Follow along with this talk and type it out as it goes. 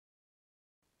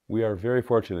We are very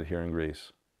fortunate here in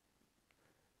Greece.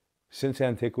 Since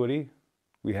antiquity,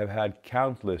 we have had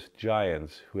countless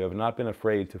giants who have not been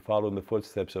afraid to follow in the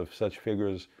footsteps of such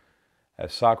figures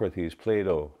as Socrates,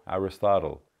 Plato,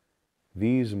 Aristotle.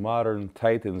 These modern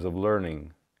titans of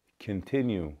learning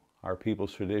continue our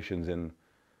people's traditions in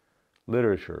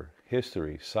literature,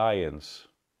 history, science,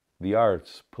 the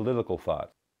arts, political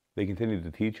thought. They continue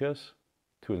to teach us,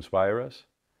 to inspire us,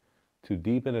 to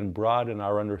deepen and broaden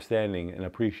our understanding and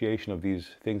appreciation of these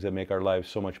things that make our lives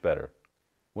so much better.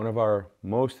 One of our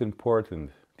most important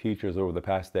teachers over the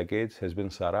past decades has been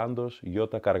Sarandos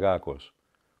Yota Kargakos,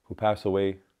 who passed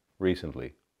away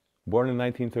recently. Born in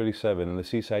 1937 in the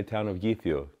seaside town of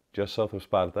Githio, just south of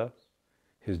Sparta,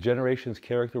 his generation's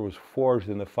character was forged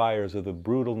in the fires of the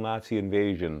brutal Nazi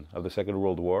invasion of the Second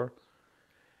World War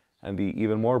and the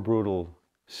even more brutal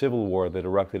civil war that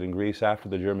erupted in Greece after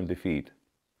the German defeat.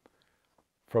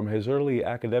 From his early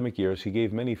academic years, he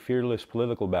gave many fearless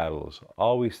political battles,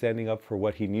 always standing up for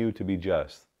what he knew to be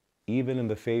just. Even in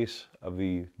the face of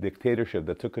the dictatorship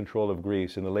that took control of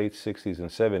Greece in the late 60s and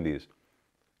 70s,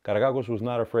 Kargakos was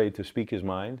not afraid to speak his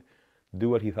mind, do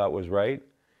what he thought was right,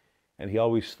 and he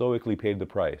always stoically paid the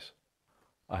price.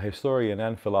 A historian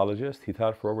and philologist, he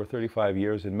taught for over 35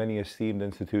 years in many esteemed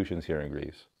institutions here in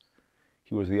Greece.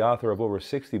 He was the author of over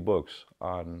 60 books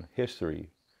on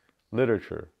history,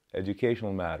 literature,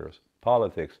 educational matters,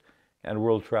 politics, and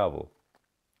world travel.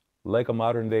 Like a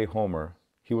modern-day Homer,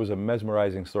 he was a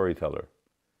mesmerizing storyteller.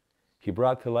 He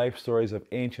brought to life stories of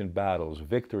ancient battles,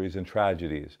 victories, and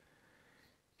tragedies.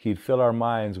 He'd fill our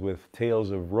minds with tales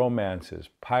of romances,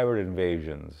 pirate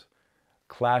invasions,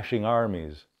 clashing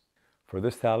armies. For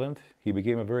this talent, he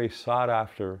became a very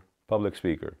sought-after public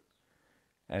speaker.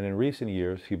 And in recent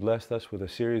years, he blessed us with a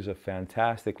series of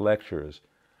fantastic lectures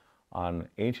on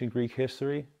ancient Greek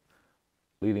history,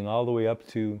 leading all the way up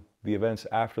to the events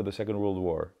after the Second World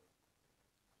War.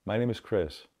 My name is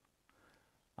Chris.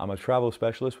 I'm a travel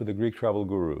specialist with the Greek Travel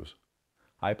Gurus.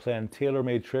 I plan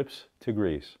tailor-made trips to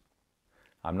Greece.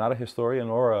 I'm not a historian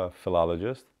or a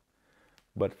philologist,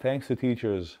 but thanks to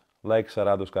teachers like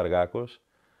Sarandos Kargakos,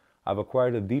 I've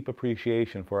acquired a deep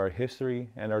appreciation for our history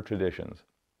and our traditions.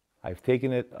 I've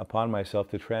taken it upon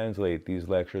myself to translate these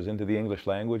lectures into the English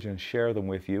language and share them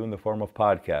with you in the form of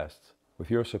podcasts. With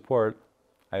your support,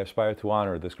 I aspire to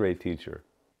honor this great teacher.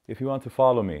 If you want to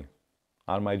follow me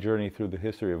on my journey through the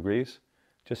history of Greece,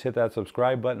 just hit that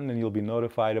subscribe button and you'll be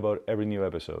notified about every new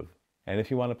episode. And if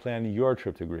you want to plan your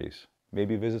trip to Greece,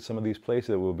 maybe visit some of these places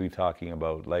that we'll be talking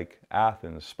about, like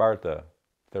Athens, Sparta,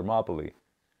 Thermopylae,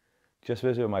 just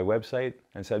visit my website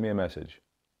and send me a message.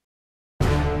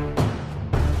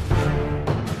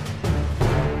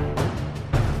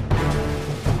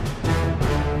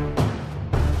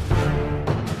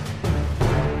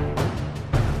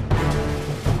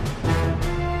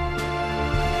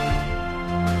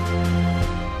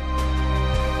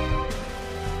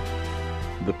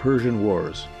 The Persian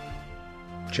Wars,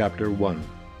 Chapter 1,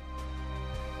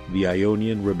 The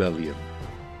Ionian Rebellion.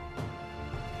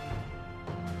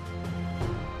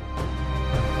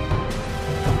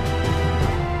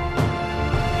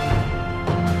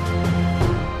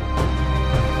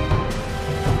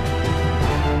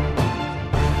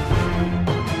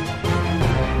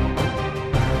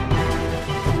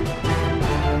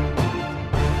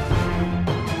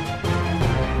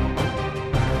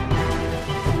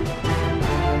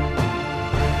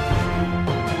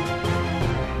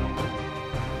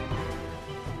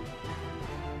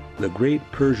 The Great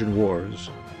Persian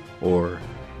Wars, or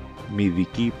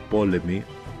Midiki Polemi,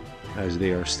 as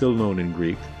they are still known in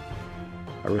Greek,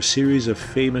 are a series of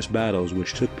famous battles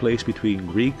which took place between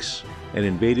Greeks and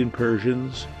invading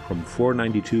Persians from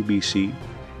 492 BC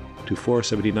to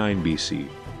 479 BC.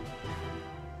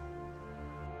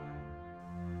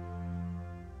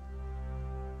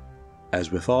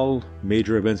 As with all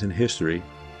major events in history,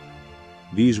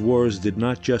 these wars did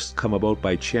not just come about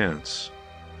by chance.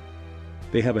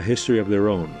 They have a history of their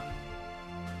own.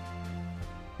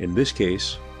 In this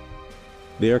case,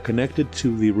 they are connected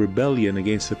to the rebellion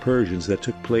against the Persians that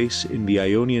took place in the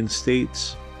Ionian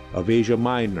states of Asia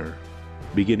Minor,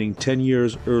 beginning 10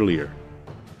 years earlier.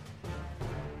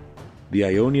 The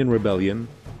Ionian rebellion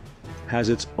has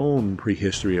its own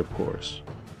prehistory, of course.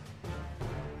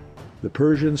 The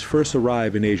Persians first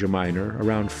arrived in Asia Minor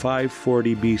around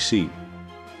 540 BC.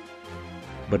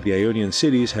 But the Ionian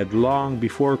cities had long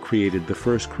before created the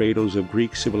first cradles of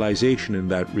Greek civilization in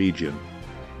that region.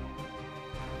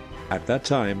 At that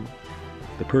time,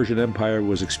 the Persian Empire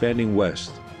was expanding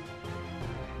west,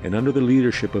 and under the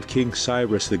leadership of King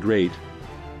Cyrus the Great,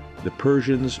 the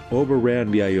Persians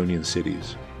overran the Ionian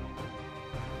cities.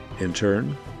 In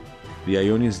turn, the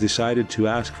Ionians decided to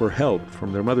ask for help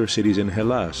from their mother cities in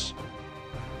Hellas,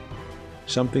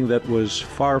 something that was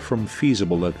far from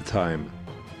feasible at the time.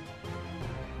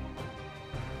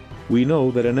 We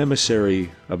know that an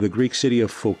emissary of the Greek city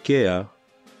of Phocaea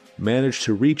managed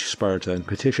to reach Sparta and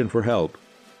petition for help.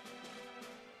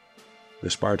 The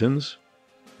Spartans,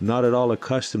 not at all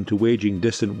accustomed to waging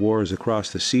distant wars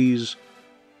across the seas,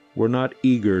 were not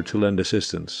eager to lend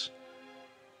assistance.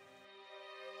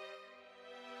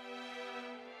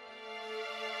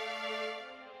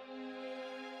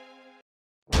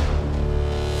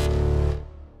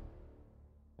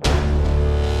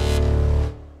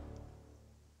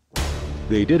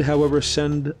 They did, however,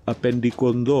 send a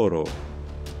Pendicondoro,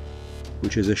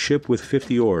 which is a ship with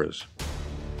 50 oars.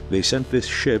 They sent this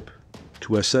ship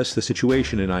to assess the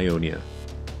situation in Ionia.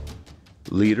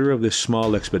 Leader of this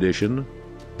small expedition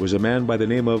was a man by the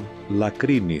name of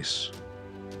Lakrinis,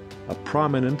 a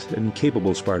prominent and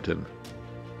capable Spartan.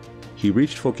 He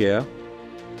reached Phocaea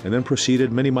and then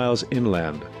proceeded many miles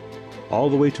inland, all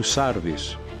the way to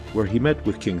Sardis, where he met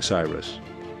with King Cyrus.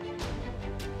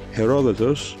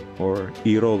 Herodotus, or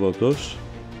Herodotus,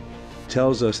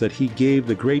 tells us that he gave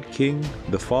the great king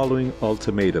the following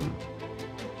ultimatum: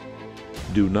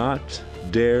 do not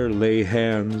dare lay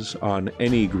hands on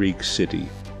any Greek city.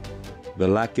 The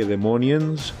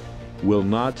Lacedaemonians will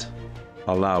not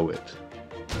allow it.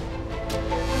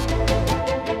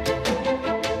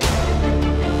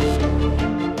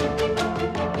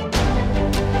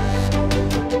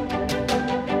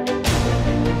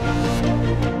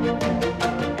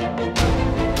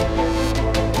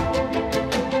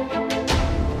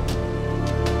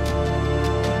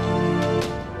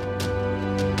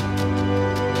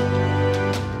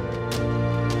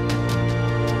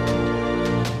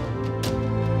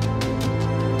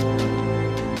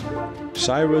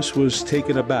 Cyrus was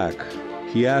taken aback.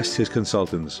 He asked his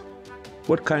consultants,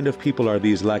 "What kind of people are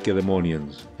these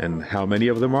Lacedaemonians, and how many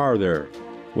of them are there?"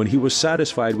 When he was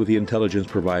satisfied with the intelligence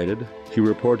provided, he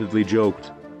reportedly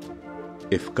joked,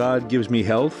 "If God gives me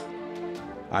health,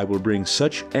 I will bring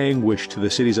such anguish to the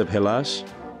cities of Hellas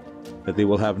that they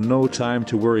will have no time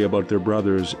to worry about their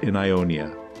brothers in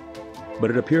Ionia."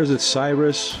 But it appears that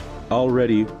Cyrus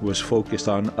already was focused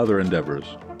on other endeavors,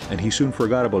 and he soon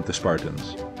forgot about the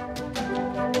Spartans.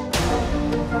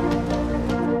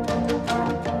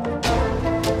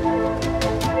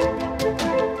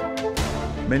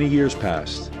 Many years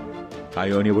passed.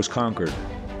 Ionia was conquered,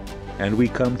 and we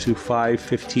come to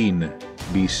 515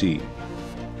 BC.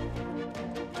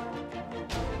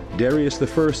 Darius I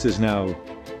is now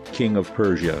king of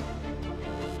Persia,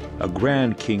 a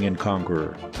grand king and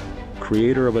conqueror,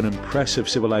 creator of an impressive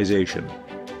civilization.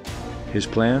 His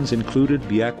plans included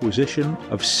the acquisition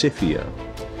of Scythia.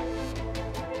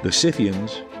 The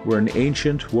Scythians were an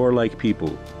ancient warlike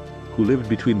people who lived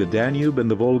between the Danube and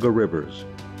the Volga rivers,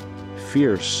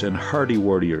 fierce and hardy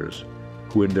warriors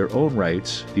who in their own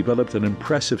rights developed an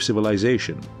impressive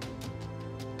civilization.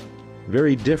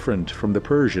 Very different from the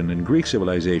Persian and Greek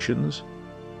civilizations,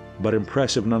 but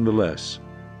impressive nonetheless.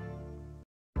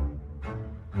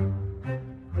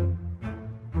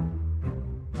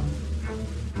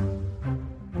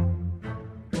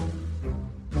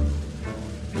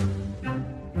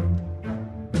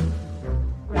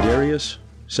 Darius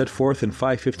set forth in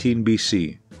 515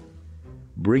 BC,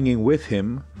 bringing with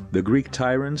him the Greek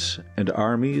tyrants and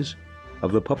armies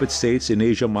of the puppet states in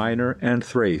Asia Minor and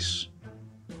Thrace.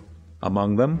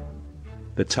 Among them,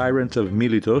 the tyrant of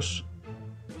Miletus,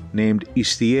 named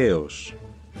Istieos,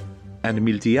 and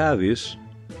Miltiades,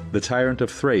 the tyrant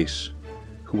of Thrace,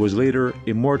 who was later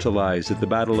immortalized at the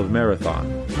Battle of Marathon.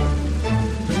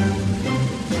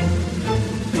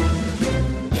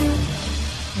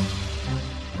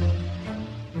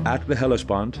 At the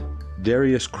Hellespont,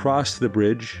 Darius crossed the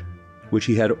bridge, which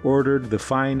he had ordered the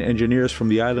fine engineers from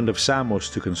the island of Samos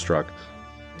to construct.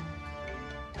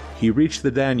 He reached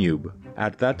the Danube,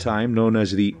 at that time known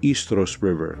as the Istros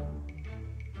River.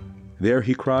 There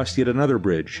he crossed yet another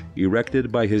bridge,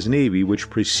 erected by his navy, which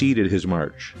preceded his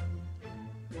march.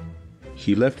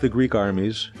 He left the Greek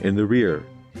armies in the rear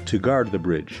to guard the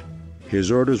bridge.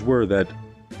 His orders were that,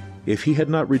 if he had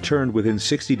not returned within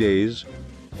 60 days,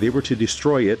 they were to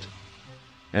destroy it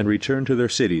and return to their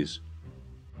cities.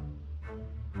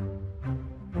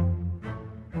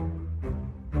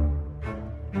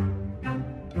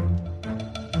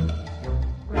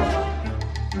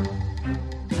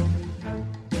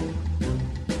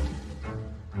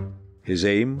 His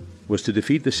aim was to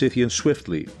defeat the Scythians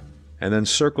swiftly, and then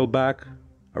circle back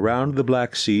around the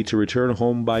Black Sea to return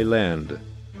home by land.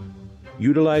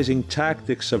 Utilizing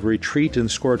tactics of retreat and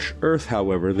scorched earth,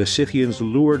 however, the Scythians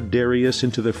lured Darius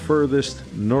into the furthest,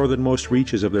 northernmost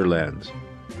reaches of their lands,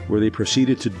 where they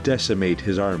proceeded to decimate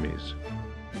his armies.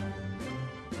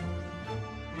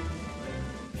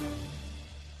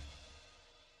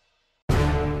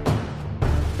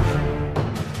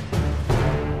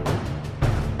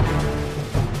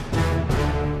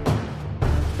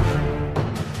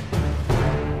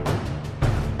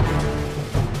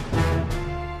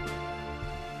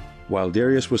 While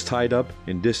Darius was tied up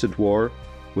in distant war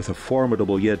with a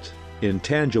formidable yet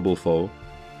intangible foe,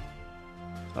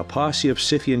 a posse of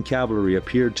Scythian cavalry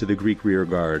appeared to the Greek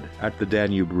rearguard at the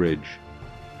Danube Bridge.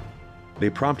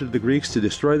 They prompted the Greeks to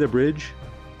destroy the bridge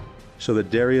so that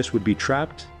Darius would be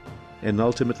trapped and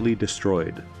ultimately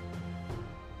destroyed.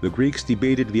 The Greeks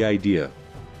debated the idea.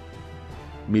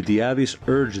 Miltiades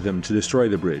urged them to destroy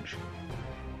the bridge,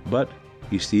 but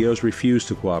Istiaeus refused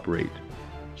to cooperate.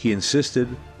 He insisted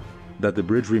that the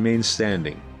bridge remained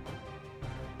standing.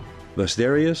 Thus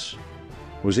Darius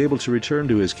was able to return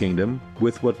to his kingdom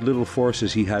with what little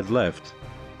forces he had left.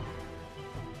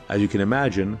 As you can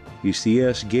imagine,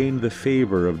 Istiaeus gained the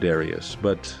favor of Darius,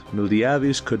 but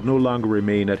Miltiades could no longer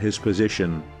remain at his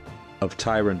position of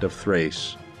tyrant of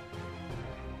Thrace.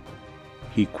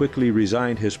 He quickly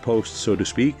resigned his post, so to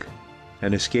speak,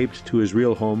 and escaped to his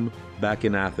real home back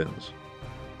in Athens.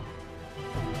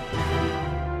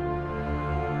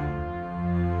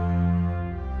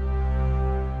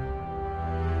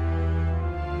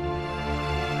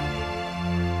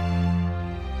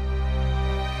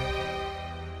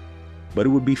 But it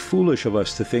would be foolish of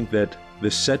us to think that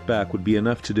this setback would be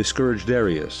enough to discourage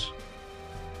Darius.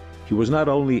 He was not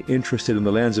only interested in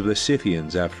the lands of the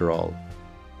Scythians, after all.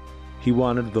 He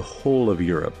wanted the whole of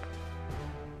Europe.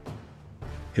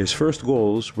 His first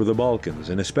goals were the Balkans,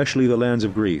 and especially the lands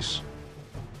of Greece.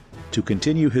 To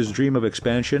continue his dream of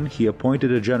expansion, he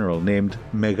appointed a general named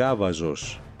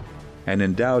Megavazos, and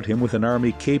endowed him with an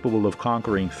army capable of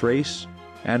conquering Thrace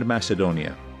and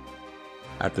Macedonia.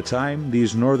 At the time,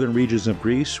 these northern regions of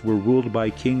Greece were ruled by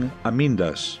King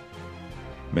Amindas.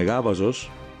 Megavazos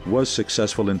was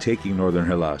successful in taking northern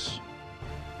Hellas.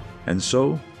 And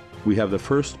so, we have the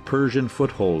first Persian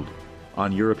foothold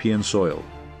on European soil.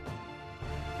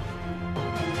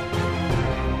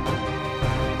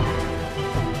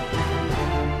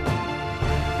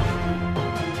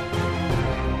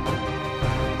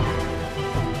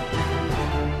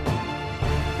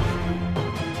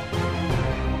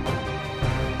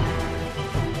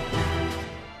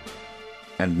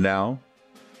 And now,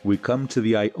 we come to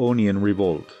the Ionian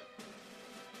revolt.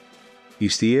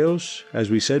 Istiaeus,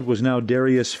 as we said, was now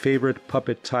Darius' favorite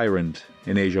puppet tyrant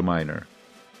in Asia Minor.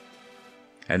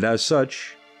 And as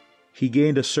such, he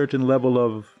gained a certain level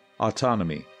of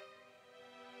autonomy.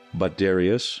 But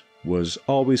Darius was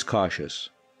always cautious,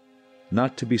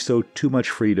 not to bestow too much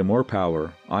freedom or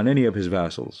power on any of his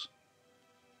vassals.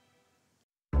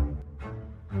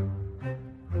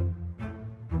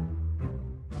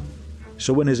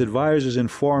 So when his advisors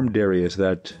informed Darius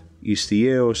that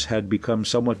Istiaeus had become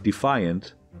somewhat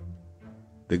defiant,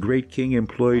 the great king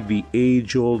employed the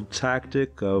age-old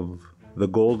tactic of the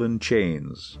golden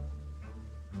chains.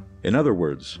 In other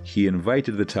words, he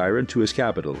invited the tyrant to his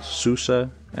capitals,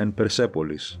 Susa and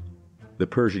Persepolis. The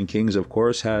Persian kings, of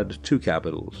course, had two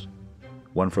capitals,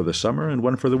 one for the summer and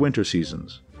one for the winter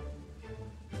seasons.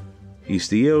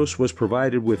 Istiaeus was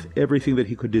provided with everything that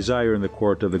he could desire in the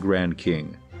court of the Grand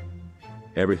King.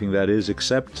 Everything, that is,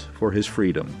 except for his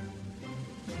freedom.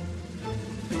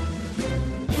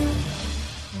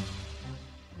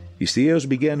 Istiaeus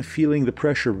began feeling the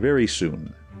pressure very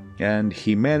soon, and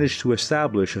he managed to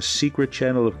establish a secret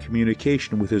channel of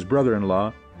communication with his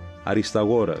brother-in-law,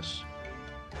 Aristagoras.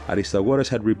 Aristagoras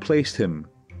had replaced him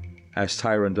as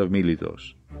tyrant of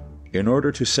Miletos. In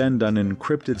order to send an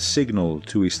encrypted signal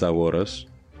to Aristagoras,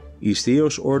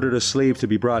 Istiaeus ordered a slave to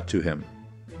be brought to him.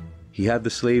 He had the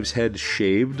slave's head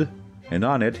shaved, and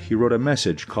on it he wrote a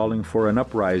message calling for an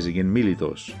uprising in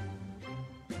Miletos.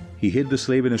 He hid the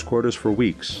slave in his quarters for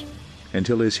weeks,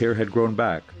 until his hair had grown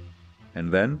back, and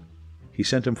then he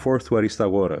sent him forth to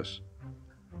Aristagoras.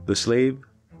 The slave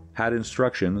had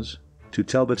instructions to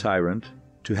tell the tyrant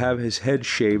to have his head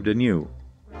shaved anew,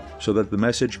 so that the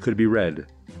message could be read.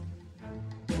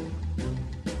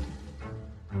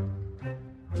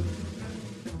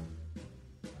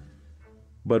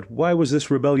 But why was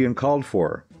this rebellion called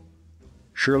for?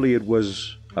 Surely it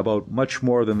was about much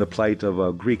more than the plight of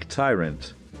a Greek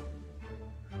tyrant.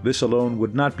 This alone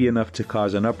would not be enough to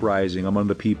cause an uprising among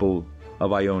the people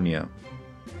of Ionia.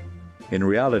 In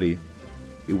reality,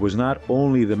 it was not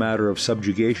only the matter of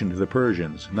subjugation to the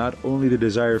Persians, not only the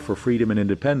desire for freedom and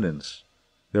independence,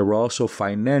 there were also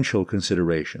financial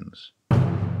considerations.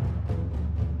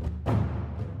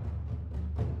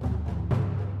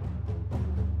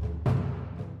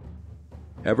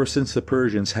 Ever since the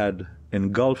Persians had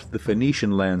engulfed the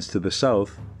Phoenician lands to the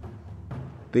south,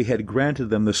 they had granted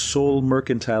them the sole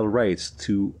mercantile rights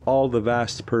to all the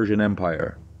vast Persian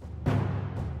Empire.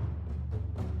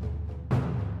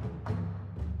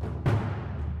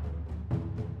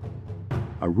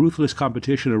 A ruthless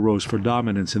competition arose for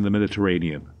dominance in the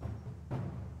Mediterranean.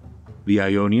 The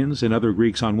Ionians and other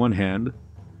Greeks on one hand,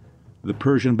 the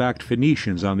Persian-backed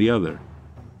Phoenicians on the other.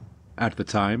 At the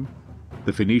time,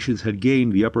 the Phoenicians had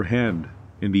gained the upper hand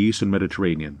in the eastern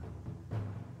Mediterranean.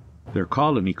 Their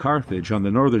colony, Carthage, on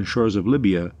the northern shores of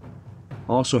Libya,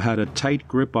 also had a tight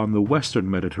grip on the western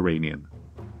Mediterranean.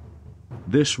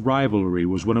 This rivalry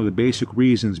was one of the basic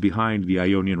reasons behind the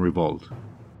Ionian revolt.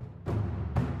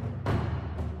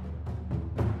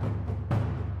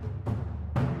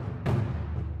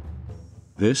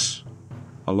 This,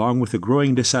 along with the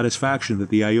growing dissatisfaction that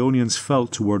the Ionians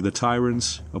felt toward the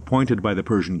tyrants appointed by the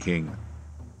Persian king.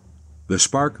 The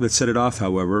spark that set it off,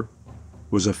 however,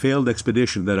 was a failed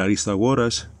expedition that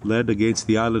Aristagoras led against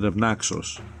the island of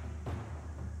Naxos.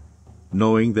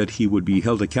 Knowing that he would be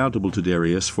held accountable to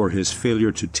Darius for his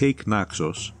failure to take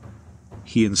Naxos,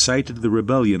 he incited the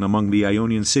rebellion among the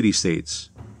Ionian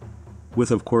city-states, with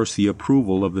of course the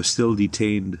approval of the still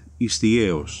detained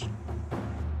Istieos.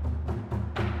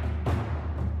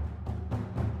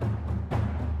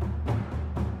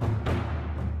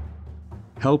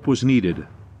 Help was needed.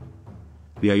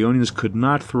 The Ionians could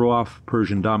not throw off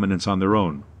Persian dominance on their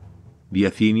own. The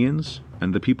Athenians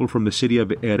and the people from the city of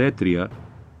Eretria,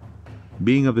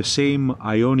 being of the same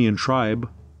Ionian tribe,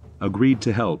 agreed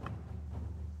to help.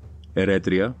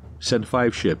 Eretria sent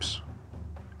 5 ships,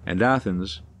 and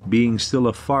Athens, being still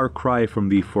a far cry from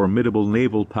the formidable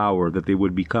naval power that they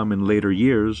would become in later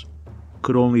years,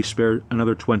 could only spare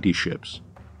another 20 ships.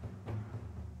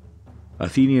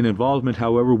 Athenian involvement,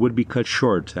 however, would be cut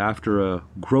short after a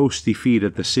gross defeat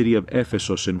at the city of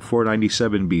Ephesus in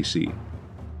 497 BC.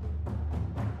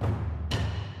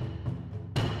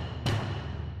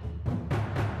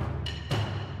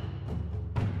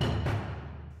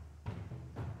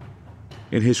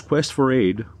 In his quest for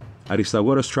aid,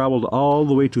 Aristagoras traveled all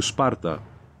the way to Sparta.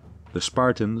 The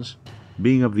Spartans,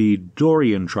 being of the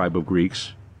Dorian tribe of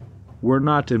Greeks, were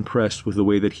not impressed with the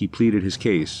way that he pleaded his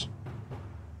case.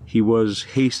 He was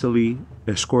hastily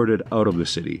escorted out of the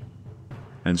city,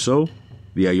 and so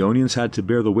the Ionians had to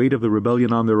bear the weight of the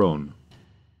rebellion on their own.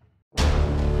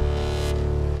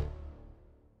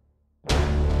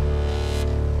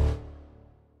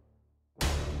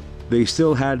 They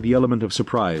still had the element of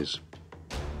surprise.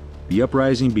 The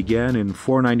uprising began in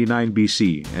 499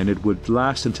 BC, and it would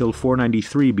last until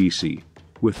 493 BC,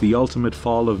 with the ultimate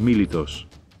fall of Miletus.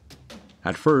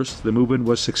 At first, the movement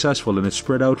was successful, and it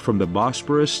spread out from the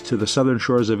Bosporus to the southern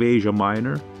shores of Asia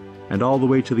Minor and all the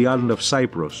way to the island of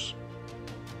Cyprus.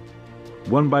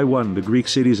 One by one, the Greek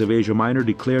cities of Asia Minor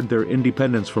declared their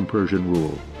independence from Persian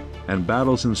rule, and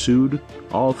battles ensued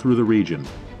all through the region.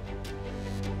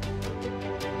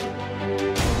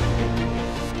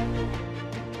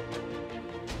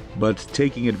 But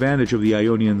taking advantage of the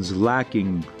Ionians'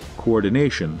 lacking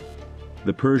coordination,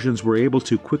 the Persians were able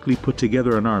to quickly put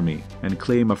together an army and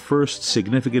claim a first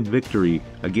significant victory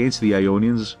against the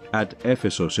Ionians at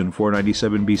Ephesus in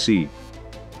 497 BC.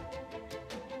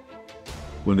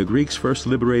 When the Greeks first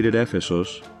liberated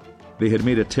Ephesus, they had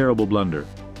made a terrible blunder.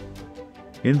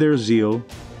 In their zeal,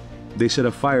 they set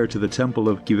a fire to the temple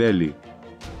of Cybele.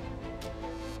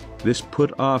 This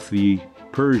put off the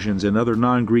Persians and other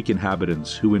non-Greek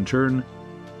inhabitants, who in turn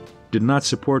did not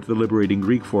support the liberating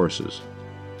Greek forces.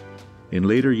 In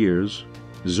later years,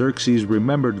 Xerxes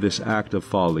remembered this act of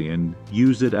folly and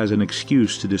used it as an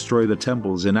excuse to destroy the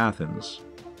temples in Athens.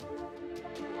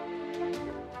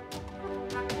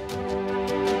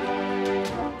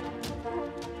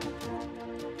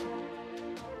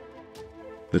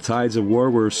 The tides of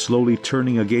war were slowly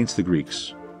turning against the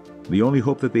Greeks. The only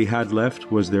hope that they had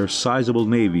left was their sizable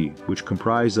navy, which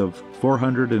comprised of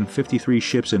 453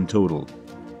 ships in total.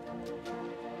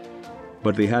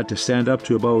 But they had to stand up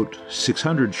to about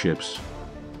 600 ships,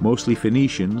 mostly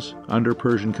Phoenicians, under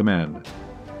Persian command.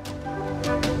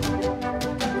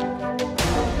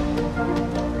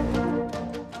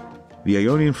 The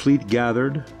Ionian fleet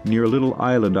gathered near a little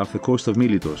island off the coast of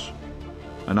Miletus,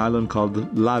 an island called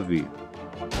Lavi.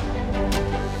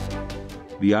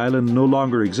 The island no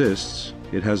longer exists.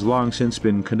 It has long since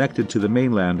been connected to the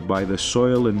mainland by the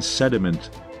soil and sediment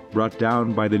brought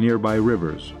down by the nearby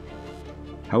rivers.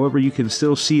 However, you can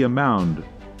still see a mound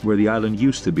where the island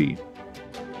used to be.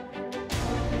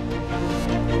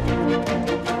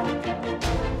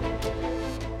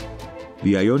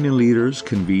 The Ionian leaders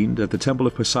convened at the Temple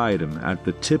of Poseidon at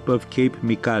the tip of Cape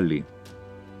Mycale.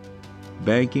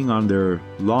 Banking on their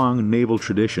long naval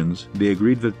traditions, they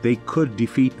agreed that they could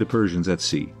defeat the Persians at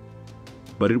sea.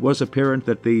 But it was apparent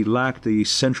that they lacked a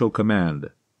central command.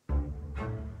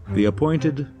 They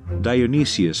appointed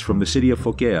Dionysius from the city of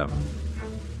Phocaea.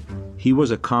 He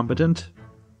was a competent,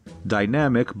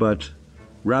 dynamic, but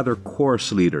rather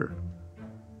coarse leader.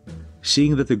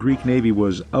 Seeing that the Greek navy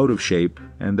was out of shape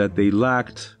and that they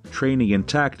lacked training in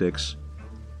tactics,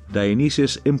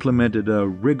 Dionysius implemented a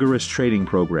rigorous training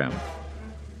program.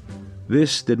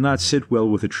 This did not sit well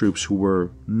with the troops who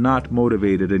were not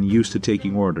motivated and used to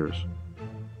taking orders.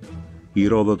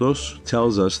 Herodotus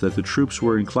tells us that the troops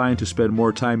were inclined to spend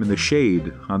more time in the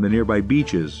shade on the nearby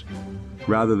beaches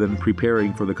rather than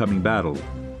preparing for the coming battle.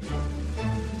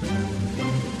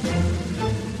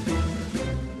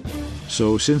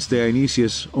 So, since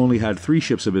Dionysius only had 3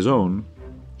 ships of his own,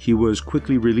 he was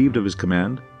quickly relieved of his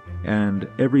command, and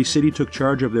every city took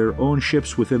charge of their own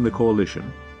ships within the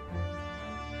coalition.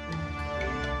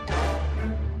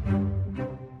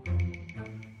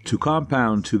 To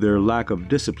compound to their lack of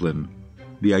discipline,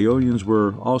 the Ionians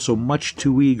were also much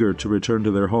too eager to return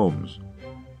to their homes.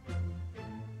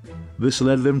 This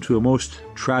led them to a most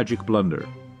tragic blunder.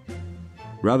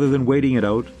 Rather than waiting it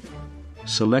out,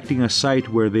 selecting a site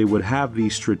where they would have the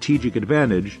strategic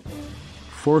advantage,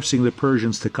 forcing the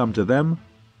Persians to come to them,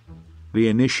 they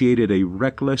initiated a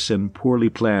reckless and poorly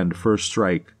planned first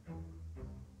strike.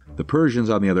 The Persians,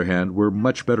 on the other hand, were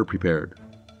much better prepared.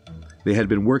 They had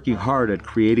been working hard at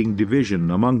creating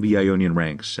division among the Ionian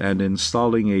ranks and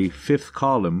installing a 5th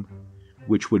column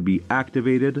which would be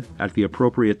activated at the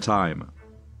appropriate time.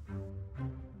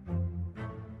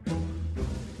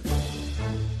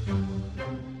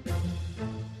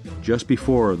 Just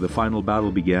before the final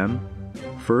battle began,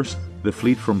 first the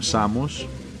fleet from Samos,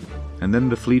 and then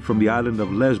the fleet from the island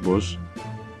of Lesbos,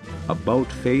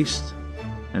 about-faced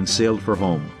and sailed for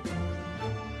home.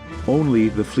 Only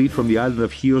the fleet from the island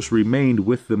of Chios remained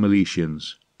with the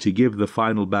Milesians to give the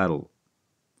final battle.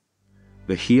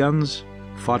 The Chians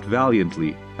fought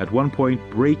valiantly, at one point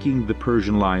breaking the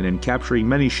Persian line and capturing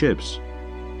many ships,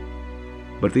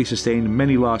 but they sustained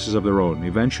many losses of their own.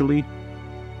 Eventually,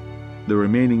 the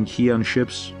remaining Chian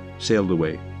ships sailed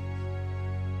away.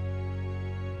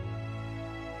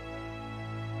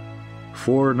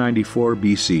 494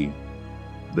 BC,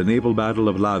 the naval battle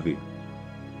of Lavi.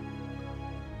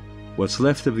 What's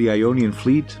left of the Ionian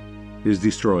fleet is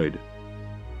destroyed.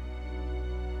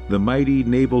 The mighty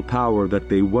naval power that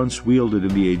they once wielded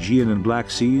in the Aegean and Black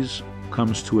Seas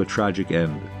comes to a tragic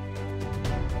end.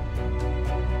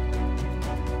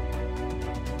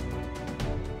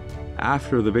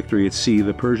 After the victory at sea,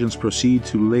 the Persians proceed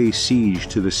to lay siege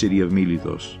to the city of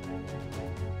Miletos.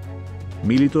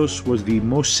 Miletos was the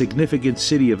most significant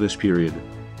city of this period,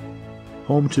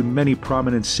 home to many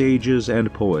prominent sages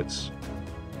and poets.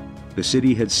 The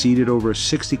city had seeded over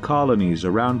 60 colonies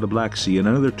around the Black Sea and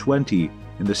another 20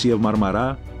 in the Sea of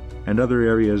Marmara and other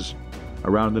areas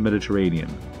around the Mediterranean.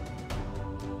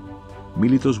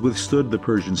 Miletos withstood the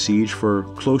Persian siege for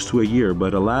close to a year,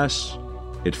 but alas,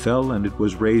 it fell and it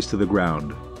was razed to the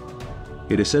ground.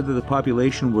 It is said that the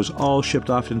population was all shipped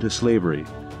off into slavery,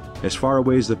 as far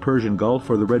away as the Persian Gulf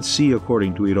or the Red Sea,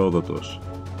 according to Herodotus.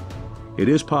 It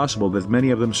is possible that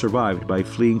many of them survived by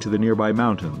fleeing to the nearby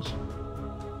mountains.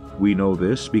 We know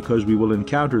this because we will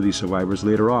encounter these survivors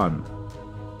later on,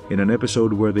 in an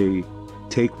episode where they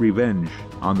take revenge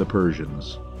on the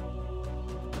Persians.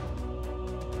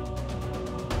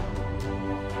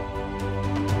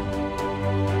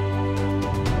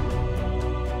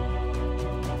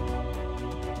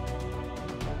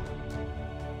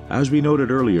 As we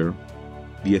noted earlier,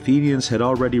 the Athenians had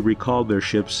already recalled their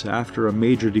ships after a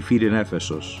major defeat in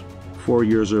Ephesus 4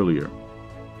 years earlier.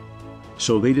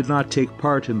 So they did not take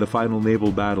part in the final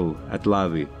naval battle at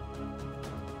Lavi.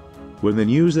 When the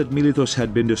news that Miletos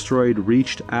had been destroyed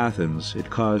reached Athens, it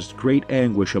caused great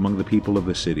anguish among the people of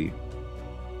the city.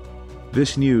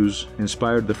 This news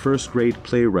inspired the first great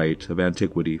playwright of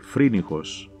antiquity,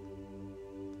 Phrynichos.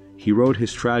 He wrote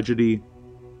his tragedy,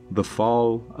 The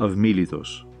Fall of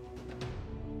Miletos.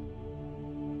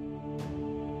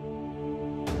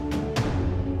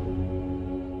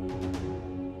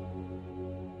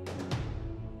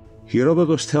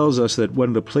 Herodotus tells us that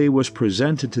when the play was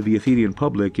presented to the Athenian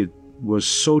public, it was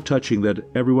so touching that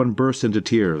everyone burst into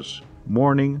tears,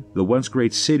 mourning the once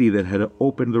great city that had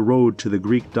opened the road to the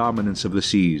Greek dominance of the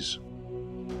seas.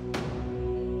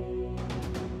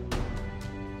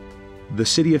 The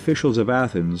city officials of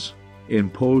Athens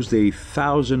imposed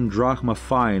 1,000 drachma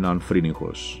fine on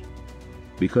Phrynichus,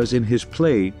 because in his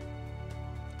play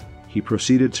he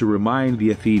proceeded to remind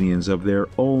the Athenians of their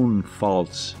own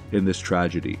faults in this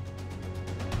tragedy.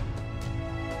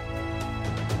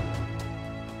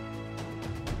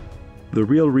 The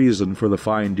real reason for the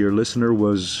fine, dear listener,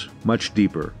 was much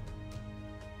deeper.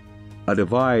 A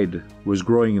divide was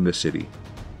growing in the city.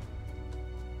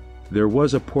 There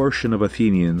was a portion of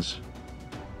Athenians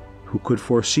who could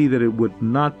foresee that it would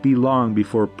not be long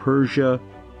before Persia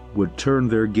would turn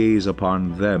their gaze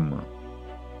upon them.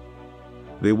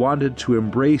 They wanted to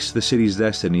embrace the city's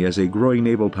destiny as a growing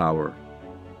naval power.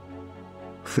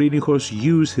 Phrynichus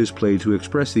used his play to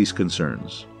express these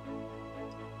concerns.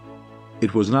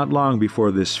 It was not long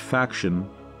before this faction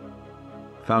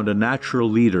found a natural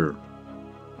leader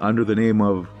under the name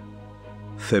of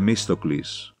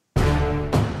Themistocles.